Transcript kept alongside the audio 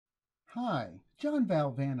Hi, John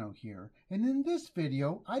Valvano here, and in this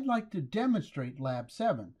video I'd like to demonstrate Lab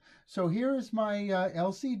 7. So here is my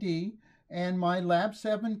LCD, and my Lab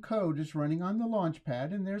 7 code is running on the launch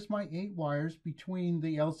pad, and there's my 8 wires between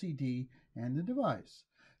the LCD and the device.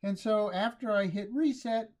 And so after I hit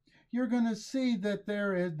reset, you're going to see that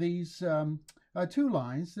there are these 2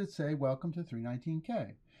 lines that say welcome to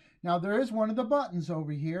 319K. Now there is one of the buttons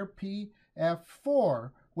over here,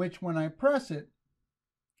 PF4, which when I press it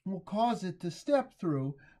will cause it to step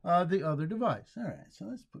through the other device. All right, so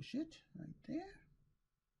let's push it right there.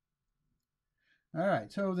 All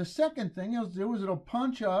right, so the second thing it'll do is it'll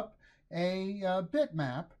punch up a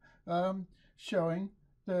bitmap showing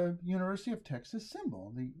the University of Texas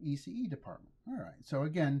symbol, the ECE department. All right, so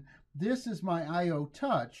again, this is my IO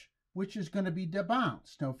touch, which is going to be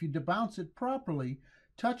debounced. Now, if you debounce it properly,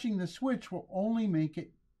 touching the switch will only make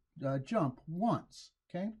it jump once,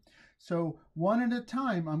 okay? So one at a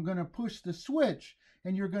time, I'm going to push the switch,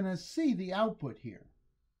 and you're going to see the output here.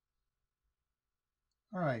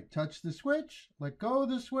 All right, touch the switch, let go of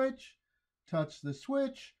the switch, touch the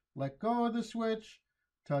switch, let go of the switch,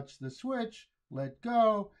 touch the switch, let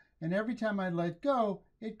go, and every time I let go,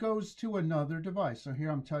 it goes to another device. So here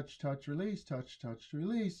I'm touch, touch, release, touch, touch,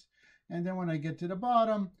 release, and then when I get to the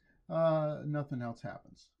bottom, nothing else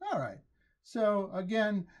happens. All right, so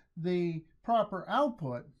again, the proper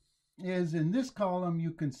output is in this column. You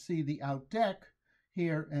can see the out deck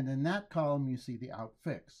here, and in that column you see the out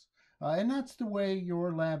fix. And that's the way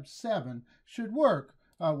your Lab 7 should work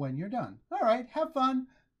when you're done. All right, have fun.